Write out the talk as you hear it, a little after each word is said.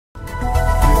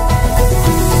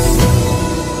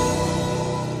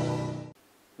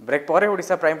Break पर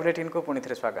Odisha prime bulletin को पुणी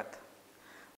थे स्वागत।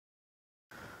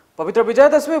 पवित्र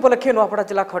विजयादशमी उपलक्षे नुआपड़ा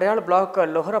जिला खड़ियाल ब्लॉक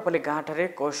लोहरापल्ली गाँव ठारे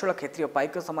कौशल क्षेत्रीय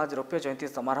पाइक समाज रौप्य जयंती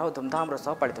समारोह धूमधाम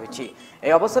सह पालित होइछि। ए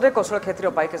अवसर में कौशल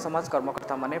क्षेत्रीय पाइक समाज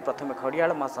कर्मकर्ता माने प्रथम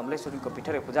खड़ियाल मां समलेश्वरी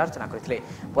पीठरे पूजार्चना करथिले।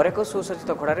 पर एक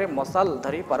सुसज्जित घोड़े मशाल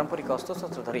धरी पारंपरिक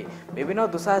अस्त्रशस्त्र धरी विभिन्न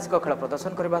दुस्साहसिक खेल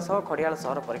प्रदर्शन करने सह खड़ियाल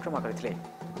सहर परिक्रमा करथिले।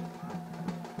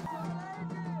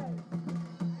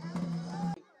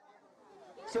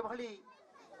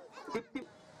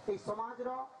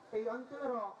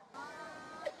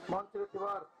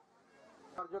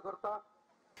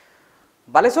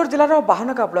 बालेश्वर जिलार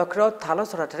बाहानगा ब्लॉक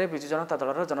थालसरा विजु जनता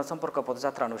दल जनसंपर्क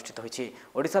पदयात्रा अनुष्ठित होइछि।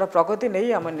 ओडिशार प्रगति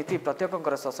नहीं आम नीति प्रत्येक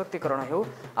सशक्तिकरण हेउ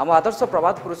आम आदर्श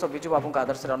प्रभात पुरुष विजु बाबू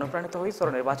आदर्श अनुप्राणित होई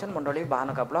सोर निर्वाचन मंडली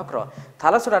बाहानगा ब्लॉक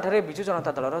थालसरा विजु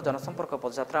जनता दल जनसंपर्क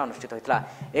पदयात्रा अनुष्ठित होता।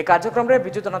 एक कार्यक्रम में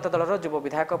विजु जनता दल युव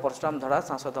विधायक परशुराम धड़ा,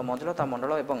 सांसद मंजुलता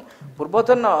मंडल और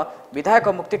पूर्वतन विधायक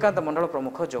मुक्तिकांत मंडल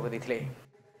प्रमुख जोग देथिले।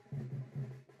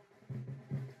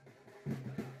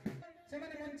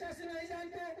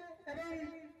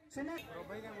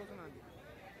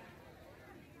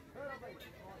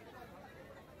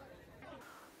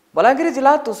 बलांगीर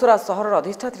जिला तुसुरा सहर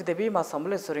अधिष्ठात्री देवी मां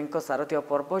समलेश्वरी शारदीय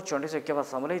पर्व चंडीयज्ञ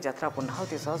समलेई यात्रा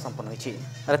पुर्णाहुति संपन्न होइछि।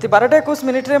 राति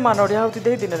 12:21 मां नड़ियाहुति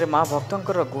दे दिन में मां भक्तों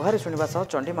गुहारि शुणा सह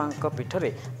चंडी मां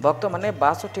पीठरे भक्त मैंने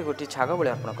 62 गोटी छाग बलि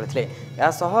अर्पण करथिले।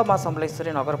 या सह मां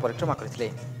समलेश्वरी नगर परिक्रमा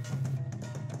करथिले।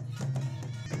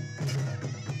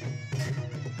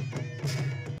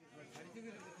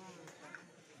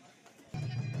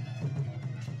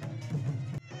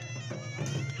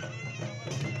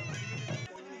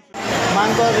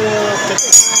 मांकर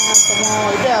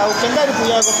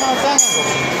पूजा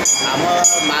आम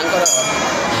मांकर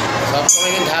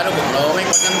सप्तमी ठार नवमी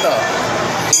पर्यंत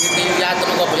तीन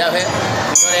दिनात्मक पूजा हुए।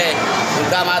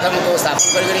 दुर्गा माधव को स्थापन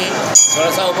कर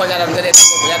 1600 उपचार अंतर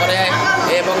पूजा कराए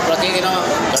एवं प्रतिदिन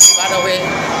चंडीपाठ हुए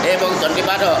एवं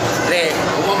चंडीपाठ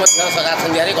होम सदा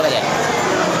सन्ध्या कराए।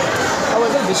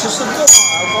 विशेषत्व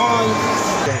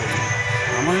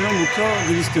आम मुख्य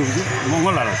जिनिस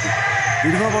मंगल आरती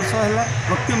दीर्घ वर्ष है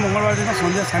प्रति मंगलवार दिन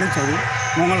संध्या 6:30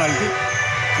 मंगल आरती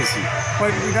हेसी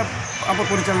यहाँ आप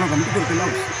परिचालन कमिटी करते आ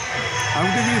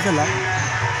गोटे जिनिस है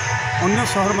अन्य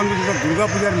सहर मान जो दुर्गा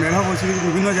पूजार मेढ़ बस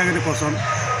विभिन्न जगह करसन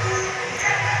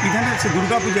इधाने से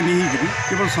दुर्गा पूजा नहीं होगी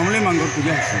केवल समलेई मांगर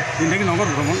पूजा है जेनटा कि नगर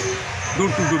भ्रमण डोर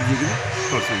टू डोर जी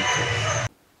करसन।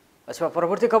 अच्छा,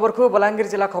 परवर्ती खबर को बलांगीर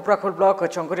जिला खपराखोल ब्लॉक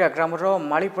चंगरिया ग्रामर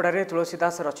मालीपड़ा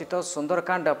तुलसीदास रचित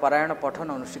सुंदरकांड पारायण पठन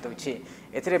अनुष्ठित होइछि।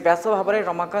 एथिरे व्यास भाव में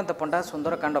रमाकांत पंडा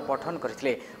सुंदरकांड पठन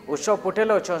करथिले। उत्सव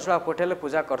पटेल और चंचला पटेल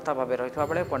पूजाकर्ता भाव रहितबा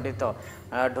बेले पंडित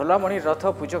ढोलामणि रथ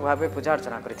पूजक भाव पूजा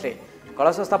अर्चना करथिले।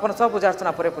 कलश स्थापन सह पूजा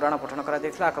अर्चना पर पुराण पठन करा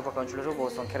दैथिला। आखपाख अंचल बहु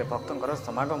संख्यार भक्तों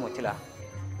समागम होइथिला।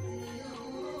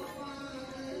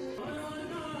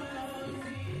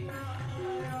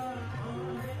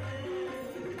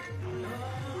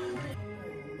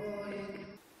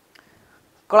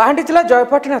 कलाहांडी जिला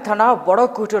जयपाटना थाना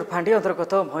बड़कुटर फांडी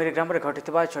अंतर्गत भैरी ग्राम में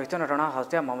घटिता चैतन्य राणा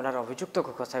हत्या मामलार अभियुक्त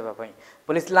को खसाइबा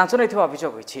पुलिस लांच नहीं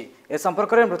अभियोग होइछि। ए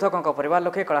संपर्क में मृतकों परिवार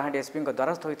लोके कलाहांडी एसपी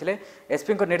द्वारस्थ होते।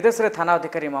 एसपी निर्देश में थाना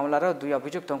अधिकारी मामलार 2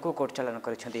 अभियुक्तों कोर्ट चालान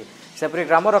करछन्ति। सेपरि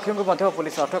ग्रामरक्षी को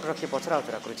पुलिस अटक रखी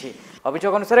पचराउचरा करुछि।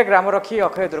 अभियोग अनुसार ग्रामरक्षी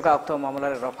अक्षय दुर्गा उक्त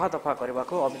मामलार रफा दफा करने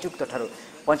को अभियुक्त ठारू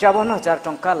 55,000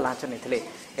 टंका लांच नहीं।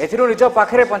 एथिरू निज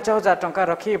पाखरे 50,000 टंका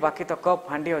रखी बाकी तक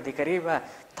फांडी अधिकारी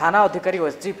थाना अधिकारी और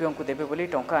एसडीपीओ को देवे बोली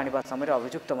टंका आनिबा समय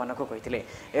अभियुक्त मानक कहिथिले।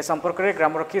 ए संपर्क में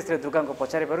ग्रामरक्षी श्री दुर्गा को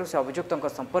पचारिबारु से अभियुक्तों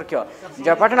संपर्क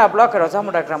जयपाटना ब्लॉक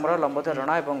रजामुंडा ग्रामर लंबोदर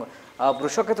राणा और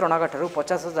वृषकेत रणागा ठारू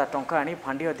 50,000 टंका आनी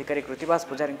फांडी अधिकारी कृतिवास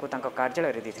पुजारी को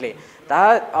कार्यालय में देथिले।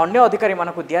 ताहा अन्य अधिकारी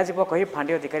मानक दियाजिबो कहि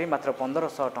फांडी अधिकारी मात्र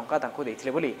 1500 टंका तांको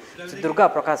देथिले बोली से दुर्गा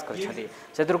प्रकाश करछन्ति।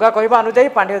 से दुर्गा कहबा अनुसार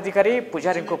फांडी अधिकारी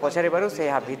पुजारी को पचारिबारु से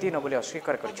यह भीति न बोली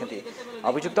अस्वीकार करछन्ति।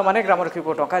 अभियुक्त माने ग्रामरक्षी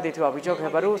को टंका देथिबा अभियोग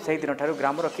हेबारु सेहि दिन ठारू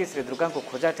ग्रामरक्षी श्री दुर्गा को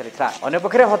खोजा चलिता। अन्य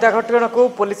पक्षे हत्या घटना को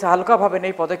पुलिस हल्का भाव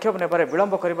नहीं पदक्षेप नेबारे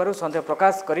विलंब करिबारु संदेह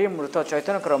प्रकाश करी मृत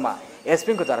चैतन्य मां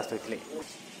एसपी को द्वारस्थ होइथिले।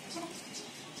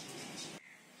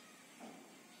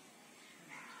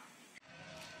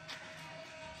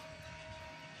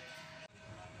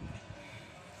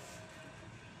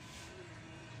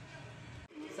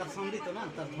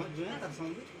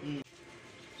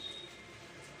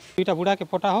 दुईटा बुढ़ा के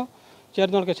पटा हो 4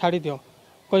 जन के छाड़ी दियो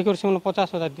कही कर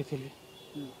 50,000 दी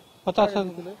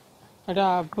 50,000 एटा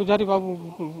पूजारी बाबू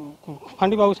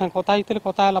फांडी बाबू संग कथा होते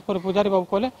कथा है पूजारी बाबू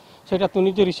कहले से तू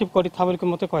निजे रिसीव कर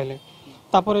मत कहले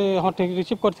हाँ ठीक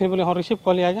रिसीव कर हाँ रिसीव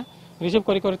कली आज्ञा रिसीव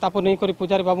कर नहीं कर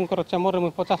पूजारी बाबू चेम्बर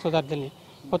में 50,000 देली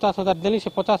 50,000 देली से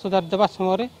 50,000 देवा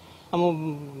समय आम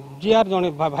जीआर जड़े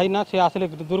भाई ना से आसिले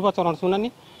दुर्वाचरण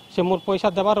शुणानी से मोर पैसा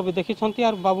देवार भी देखी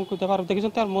और बाबू को देवार देखी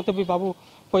और मत भी बाबू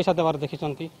पैसा देवार देखी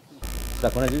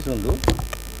ଆପଣ ଆଜି ଶୁଣନ୍ତୁ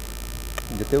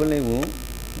ଯେତେବେଳେ ମୁଁ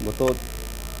ଗତ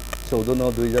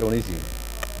 14/9/2019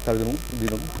 ତାର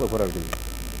ଦିନକୁ ଫରାର କଲି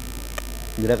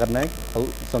ନିରାକାର ନାୟକ ଆଉ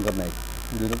ଶଙ୍କର ନାୟକ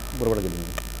ଦିନ ବରବାଡ଼ କଲି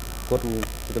କୋର୍ଟ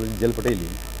ଯେତେବେଳେ ଜେଲ୍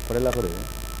ପଠେଇଲା ପରେ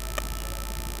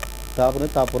ତାପରେ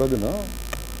ତା ପରଦିନ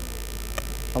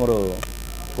ଆମର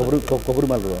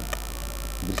କବୁରମାଲର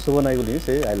ବିଶ୍ୱବ ନାୟକ ବୋଲି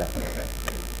ସେ ଆଇଲା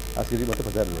ଆସିକି ମୋତେ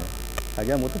ପଚାରିଲେ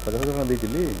ଆଜ୍ଞା ମୁଁ ତ 50,000 ଟଙ୍କା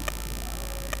ଦେଇଥିଲି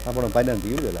ଆପଣ ପାଇନାହାନ୍ତି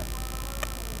ବୋଲି ଦେଲା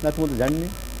ନା ତୁ ମୋତେ ଜାଣିନି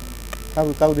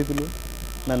କାହାକୁ ଦେଇଥିଲୁ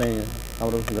ନା ନାଇଁ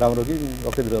ଆମର ଗ୍ରାମର କି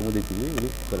ଅକ୍ଷେତ୍ର ମୁଁ ଦେଇଥିଲି ବୋଲି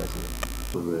କହିଲା ସିଏ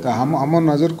तो हम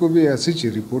नजर को भी आसी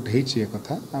रिपोर्ट है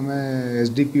कथा आम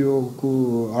एसडीपीओ को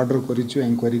ऑर्डर करिछु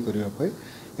इंक्वायरी करने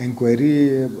inquiry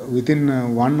within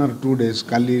 1 or 2 days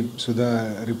Kali Sudha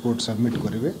report submit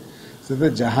करेंगे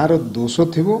से जार दोष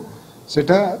थी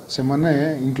सेटा से माने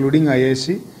including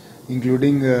IIC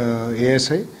including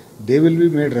ASI they will be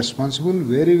made responsible.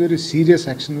 Very serious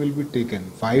action will be taken.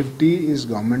 5T is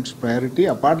government's priority.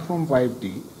 Apart from 5T,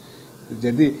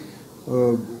 यदि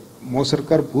मो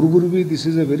सरकार पूर्व भी this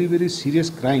is a very serious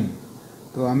crime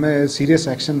तो आम सीरियस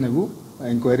एक्शन नेबू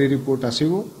इंक्वायरी रिपोर्ट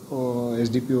आसो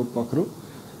SDPO पाखु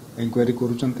inquiry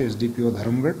करुँच SDPO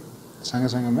Dharamgarh सांगे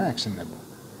सांगे आम एक्शन नेबू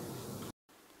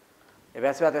एवं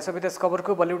आसवा देश विदेश खबर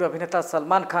को बॉलीवुड अभिनेता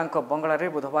सलमान खान को बंगला रे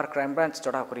बुधवार क्राइमब्रांच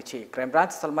चढ़ाऊ करिछि।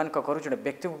 क्राइमब्रांच सलमान को घर जड़े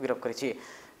व्यक्ति को गिरफ्त करिछि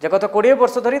जे गत 20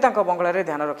 वर्ष धरी बंगला रे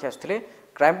ध्यान रखी आसुथिले।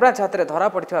 क्राइमब्रांच हाथ में धरा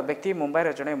पड़ता व्यक्ति मुंबई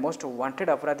रे जड़े मोस्ट वांटेड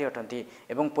अपराधी अटंती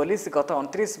एवं पुलिस गत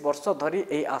 29 वर्ष धरी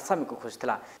यह आसामी को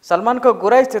खोजुला। सलमान को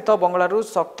गोराई स्थित बंगलू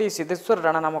शक्ति सिद्धेश्वर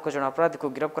राणा नामक जन अपराधी को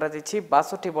गिरफ्त कर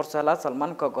 62 वर्ष है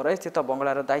सलमान को गोराई स्थित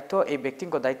बंगलार दायित्व ए व्यक्ति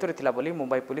दायित्व थिला बोली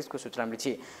मुंबई पुलिस को सूचना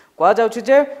मिली। कहुछि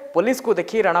जे पुलिस को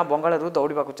देखि राणा बंगलू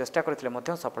दौड़ा चेष्टा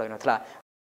करते सफल होता।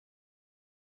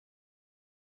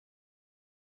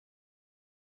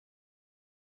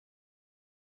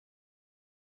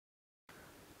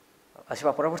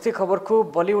 आसवा परवर्ती खबर को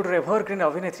बॉलीवुड एभरग्रीन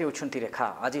अभिनेत्री उछंती रेखा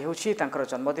आज होछि तांकर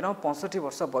जन्मदिन 65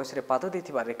 वर्ष बयस पाद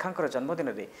देथिबा रेखांकर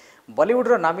जन्मदिन में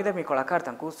बॉलीवुडर नामीदामी कलाकार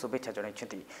तांकु शुभेच्छा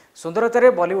जणाइछंती। सुंदरतारे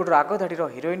बॉलीवुडर आगधाड़ीर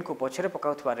हिरोइन को पछरे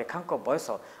पकाउथबा रेखांक बयस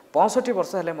 65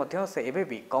 वर्ष हेले मध्य से एबे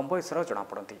भी कम बयसर जणा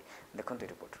पड़ती। देखंतु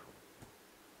रिपोर्ट।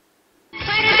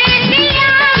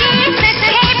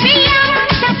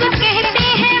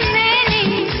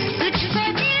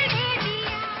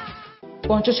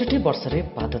 65 वर्ष रे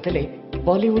पाद देले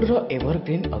बॉलीवुडर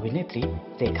एभरग्रीन अभिनेत्री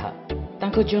रेखा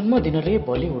तांको जन्मदिन में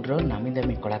बॉलीवुडर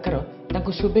नामीदामी कलाकार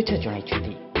तांको शुभेच्छा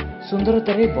जणाइछंती।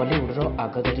 सुंदरतारे बॉलीवुडर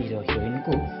आगधाड़ीर हिरोइन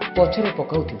को पछरे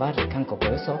पकाउथिबा रेखांक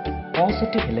बयस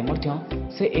 65 हेले मध्य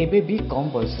से एबे भी कम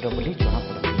बयसर बोली जणा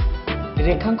पड़ती।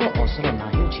 रेखांक असल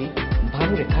ना हेउछि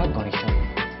भानुरेखा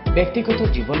गणेशन। व्यक्तिगत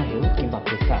जीवन हेउ किंबा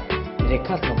पेशा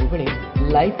रेखा सबुबेले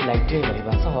लाइफ रे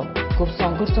रहिबा सह खूब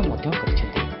संघर्ष मध्य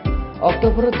करिसेंती।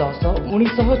 अक्टोबर 10,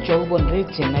 1954 रे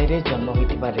चेन्नई रे जन्म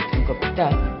होइतिबा रेखांक पिता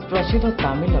प्रसिद्ध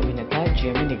तमिल अभिनेता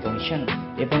जेमिनी गणेशन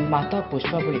एवं माता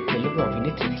पुष्पावली तेलुगु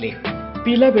अभिनेत्री थिले।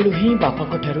 पिला बेलु ही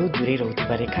बापाक ठारू दूरे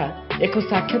रहुतिबा रेखा एक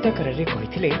साक्षात्कार रे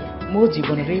कहिथिले मो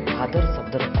जीवन रे फादर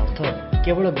शब्दर अर्थ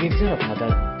केवल गिरजार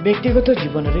फादर। व्यक्तिगत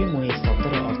जीवन रे मो ए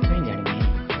शब्दर अर्थ ही जानि नहीं।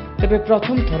 तबे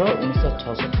प्रथम थर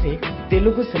 1966 रे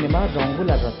तेलुगु सिनेमा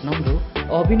रंगुला रत्नमरु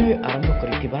अभिनय आरंभ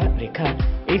करितिबा रेखा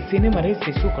ए सिनेमा रे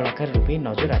शिशु कलाकार रूपे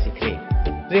नजर आसीथिले।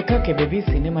 रेखा केबे भी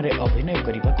सिनेमा रे अभिनय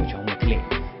करिबाकू चाहुनथिले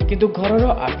किंतु घरर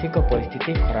आर्थिक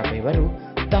परिस्थिति खराब हेबारु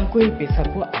तांको ए पेशा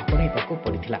को आपणाइबाकू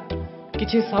पड़िथिला।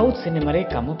 किछि साउथ सिनेमा रे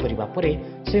काम करिबा परे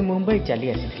से मुंबई चली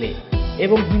आसीथिले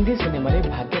एवं हिंदी सिनेमा रे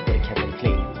भाग्य परीक्षा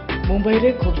करिथिले। मुंबई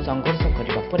रे खूब संघर्ष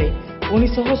करिबा परे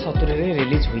 1970 रे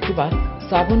रिलीज होइतिबा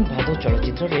सावन भादो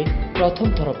चलचित्र रे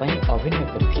प्रथम थर पई अभिनय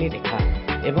करथिले रेखा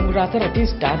एवं राताराती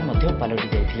स्टार मध्य पालटि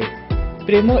जाइथिले।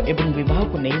 प्रेम एवं विवाह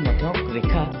को नहीं मध्य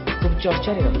रेखा खूब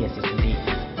चर्चा रे रही आसी।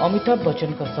 अमिताभ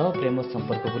बच्चन का सह प्रेम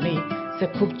संपर्क को नहीं से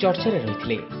खूब चर्चा रे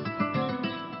रही।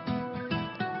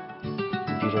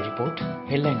 Bureau report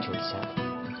headlines Odisha.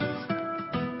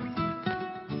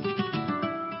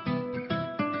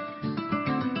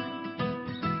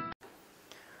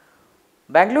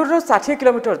 Bengaluru 60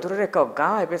 kilometre दूर एक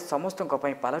गाँ एवं समस्त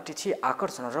पलटि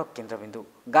आकर्षण केन्द्रबिंदु।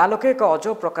 गाँ लोके एक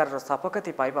अजब प्रकार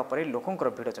सापकाती पाइबा परे लोकंर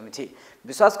भिड़ जमी।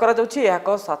 विश्वास करा जाउछि यह एक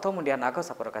सातमुंडिया नाग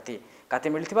सापर काती। काती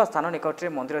मिलथिबा स्थान निकटरे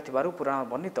मंदिर थिबारु पुराण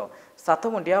वर्णित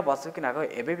सातमुंडिया बासुकी नाग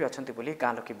एबे भी अछंती बोली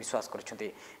गाँ लोके विश्वास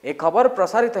करछंती। ए खबर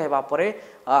प्रसारित हेबा परे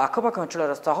आखपाख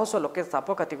अंचलर शह शह लोके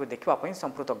सापकाती को देखिबा पई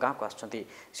संपूर्ण गाँ को आछंती।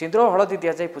 सिंदूर हळदी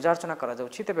दिया जाय पूजा अर्चना करा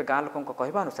जाउछि। तेबे गाँ लोकंक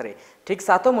कहबा अनुसार ठीक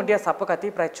सातमुंडिया सापकाती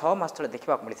प्राय 6 मास तळे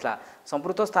देखा मिलता।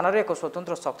 संपूक्त स्थान में एक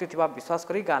स्वतंत्र शक्ति थिबा विश्वास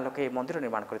करी गाँ लोके मंदिर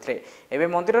निर्माण करते।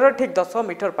 एवं मंदिर ठीक 10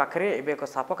 मीटर पाखे एक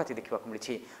साप काती देखा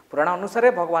मिली। पुराण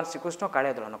अनुसार भगवान श्रीकृष्ण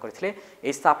कालिया दलन करते।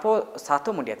 यह साप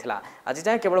 7 मुंडिया था। आज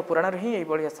जाए केवल पुराण ही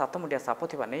यह 7 मुंडिया साप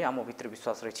थी नहीं आम भितर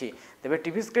विश्वास रही। तेज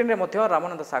टीवी स्क्रीन में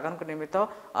रामानंद सागर निर्मित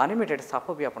एनिमेटेड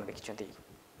साप भी आप देखिं।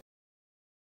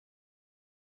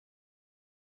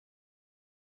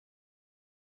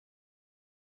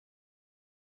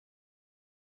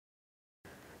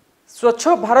 स्वच्छ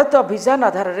भारत अभियान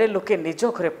आधार में लोके निज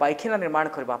घरे पाइखाना निर्माण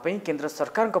करने केंद्र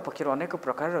सरकार पक्षर अनेक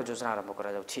प्रकार योजना आरंभ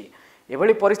कर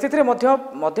परिस्थिति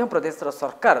मध्य प्रदेश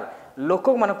सरकार लोक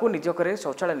मानक निज घरे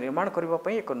शौचालय निर्माण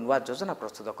करने एक नुआ योजना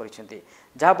प्रस्तुत कर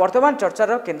जहाँ वर्तमान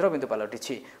चर्चार केन्द्रबिंदु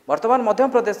पलटि। वर्तमान मध्य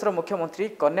प्रदेश मुख्यमंत्री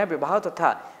कन्या विवाह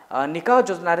तथा निकाह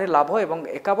योजना रे लाभ एवं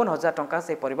 51,000 टंका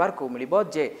से परिवार को मिलिबो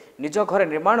जे निज घर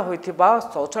निर्माण होइथिबा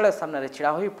शौचालय सामने छिड़ा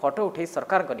होई फोटो उठे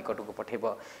सरकार निकट को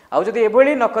पठेबो। आउ जदि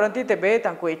एभली न करंती तेबे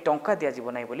तांको ए टंका दिया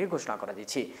जिवो नै बोली घोषणा करा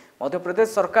दिछि। मध्य प्रदेश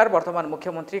सरकार वर्तमान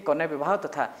मुख्यमंत्री कन्या विवाह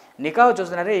तथा निकाह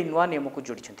योजना रे नुआ नियम को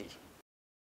जोड़िछंती।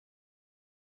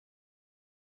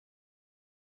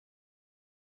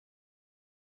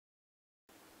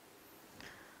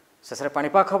 शेष में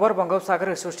पानीपाग खबर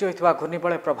बंगोपसागर सृष्टि होता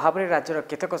घूर्णिबलय प्रभाव में राज्यर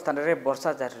केतक स्थान में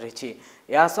वर्षा जारी रही।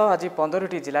 यासह आज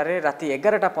 15टी जिले में राति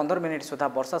 11:15 सुधा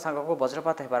वर्षा सांगक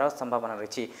वज्रपात होबार संभावना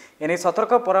रही। एने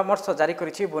सतर्क परामर्श जारी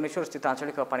करिछि भुवनेश्वर स्थित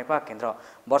आंचलिक पानीपाग केन्द्र।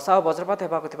 वर्षा और वज्रपात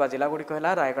होगा जिलागुड़िक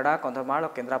है रायगड़ा, कंधमाल,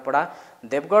 केन्द्रापड़ा,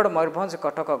 देवगढ़, मयूरभंज,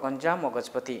 कटक, गंजाम और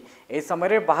गजपति। यह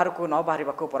समय बाहर को न बाहर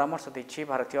परामर्श देछि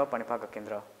भारतीय पानीपाग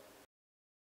केन्द्र।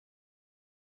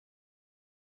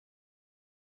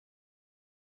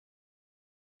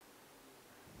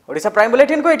 ओडिशा प्राइम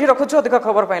बुलेटिन को ये रखुच्छू। अधिक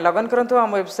खबर पर लगन करूँ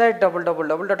आम वेबसाइट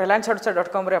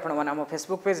www.headlinesoutside.com आम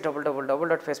फेसबुक पेज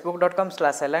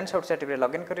www.facebook.com/headlinesoutside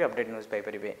लगइन कर अपडेट न्यूज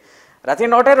पाइपर। राति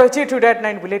 9 रही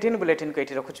 2 बुलेटिन को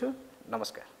ये रखुच्छू।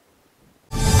 नमस्कार।